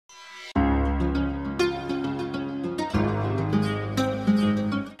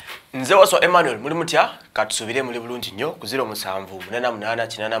Zewaso Emmanuel muri mutya katusubire muri bulungi nnyo ku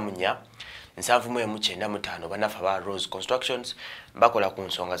 078888 795 banafa ba Rose Constructions bakola ku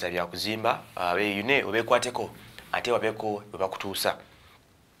nsonga za bya kuzimba abe yune obekwateko ate wabeko webakutuusa.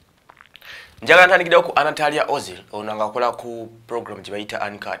 Njagala ntandikira ku Annatalia Ozil onanga kola ku program jibayita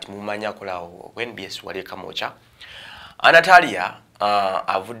Uncut mumanya kola NBS wali kamocha. Annatalia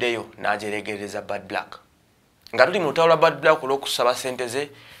avuddeyo najeregereza bad black. Nga tuli mu tawula bad black olw'okusaba sente ze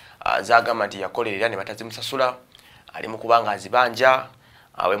zagamba nti yakolerera ne batazimusasula ali mu kubanga azibanja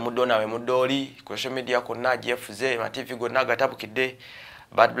awe mudona awe mudoli ku social media konna jefuze ma TV gonna gatabukidde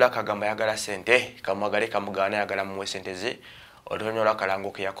bad black agamba yagala sente kamwagale kamugana yagala mu sente ze olonyola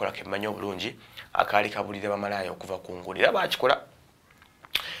akalango ke yakola kemanyo bulungi akali kabulire bamalayo okuva kungulira bakikola.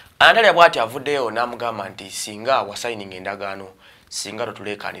 Annatalia bwati avuddeyo namugamba nti singa wa signing endagano singa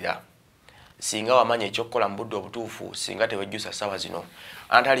totulekanira singa wamanya ekyokukola mu budde obutuufu singa tewejjusa sawa zino.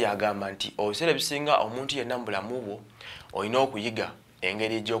 Annatalia agamba nti obisere bisinga omuntu yenna mu bulamu bwo olina okuyiga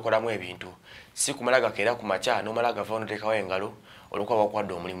engeri egy'okolamu ebintu si kumala gakeera ku makya n'omala gava n'oteekawo engalo olwokuba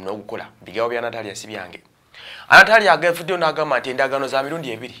bakwadde omulimu n'ogukola. Bigawo bya Annatalia si byange. Annatalia agavuddeyo n'agamba nti endagaano za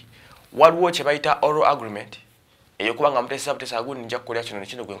mirundi ebiri waliwo kye bayita oral agreement eyokubanga mutesa butesa gundi nja kukolera kino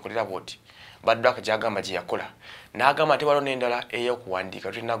nekino gwe nkolera bwoti bad black gyagamba gye yakola n'agamba ate waliwo n'endala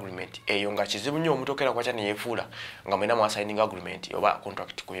ey'okuwandiika tulina agreement eyo nga kizibu nnyo omuntu okera kwakya ne yeefuula nga mwena mwa signing agreement oba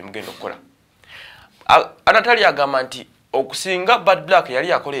contract ku byemugenda okukola. Annatalia agamba nti okusinga bad black yali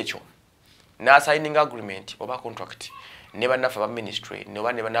yakola ekyo na signing agreement oba contract ne bannaffe ba ministry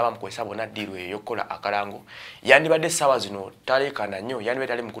n'abamukozesa bonna ddiiru eyo y'okukola akalango yandibadde essaawa zino taleekana nnyo yandibadde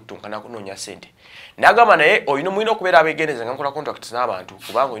tali mu kutunkana kunoonya ssente. N'agamba naye mulina okubeera abeegendeza nga nkola contract n'abantu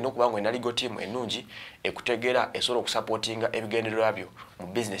kubanga olina okuba nga olina legal team ennungi ekutegeera esobola okusupportinga ebigendererwa byo mu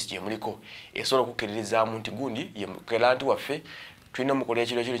business gye muliko esobola okukkiririzaamu nti gundi ye kelanti waffe tulina omukola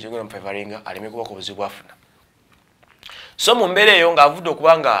ekiro kyogenda mufevaringa aleme kubako obuzibu afuna. So mu mbeera eyo ng'avudde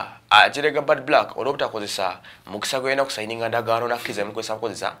okuba nga ajerega bad black olw'obutakozesa mukisa gwena kusayininga ndagaano nakkiriza mukozesa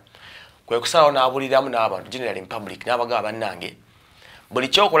kukozesa kwe kusalawo n'abuliramu n'abantu generally in public n'abagaba bannange buli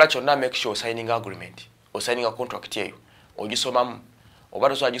kyokola kyonna make sure signing agreement osigninga contract eyo ogisomamu oba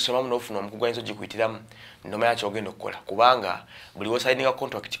tosobola gisomamu n'ofuna omukugu ayinza ogikuyitiramu nomanya kyogenda okukola kubanga buli wosigninga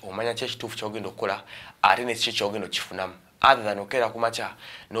contract omanya ki ekituufu kyogenda okukola ate nekiki kyogenda okifunamu other than okera ku makya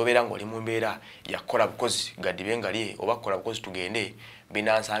n'obeera ng'oli mu mbeera yakola bukozi gaddibe ngali oba kukola bukozi tugende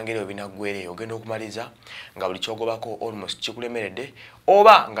binansangere binaggwere ogenda okumaliza nga buli kyogobako almost kikulemeredde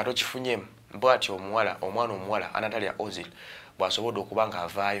oba nga tokifunyemu bw'atyo omwana omuwala Annatalia Ozil bw'asobodde okuba nga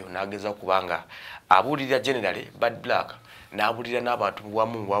avaayo n'ageza okuba nga abuulirira generally bad black n'abuulirira n'abantu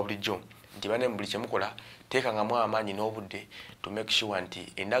bwamu bwa bulijjo nti bane mu buli kye mukola teekangamu amaanyi n'obudde to make sure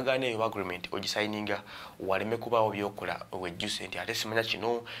nti endagaano eyo agreement ogisayininga waleme kubaawo by'okola wejjuse nti ate simanya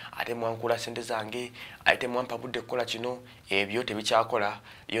kino ate mwankula ssente zange ate mwampa budde kukola kino ebyo tebikyakola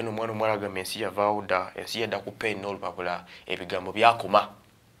yo n'omwana omuwala agamba ensi yavaawo dda ensi yadda ku pen n'olupapula ebigambo byakoma.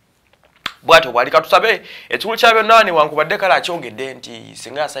 Bw'atyo bw'ali katusabe ekikulu kya byonna newankubadde kale akyongedde nti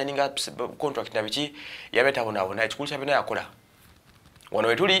singa asayininga contract na biki yabeetabonaabona ekikulu kya byonna yakola. Wano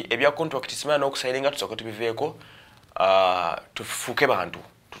wetuli ebya contract simana n'okusayininga tusooke tubiveeko tufuuke bantu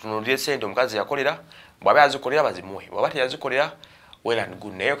tutunuulire ssente omukazi yakolera bw'aba yazikolera bazimuwe bw'aba teyazikolera well and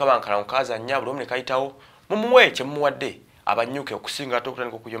good naye kaba nkala mukazi annya buli omu ne kayitawo mumuwe kye mumuwadde abanyuke okusinga ate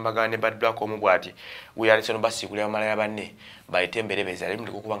okutandika okuyombagana ne bad black omu bw'ati weyalese no basiikulira bamalaya banne bayite emberebezi ali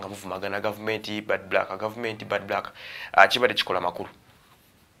muteka okuba nga muvumagana gavumenti bad black kibadde kikola makulu.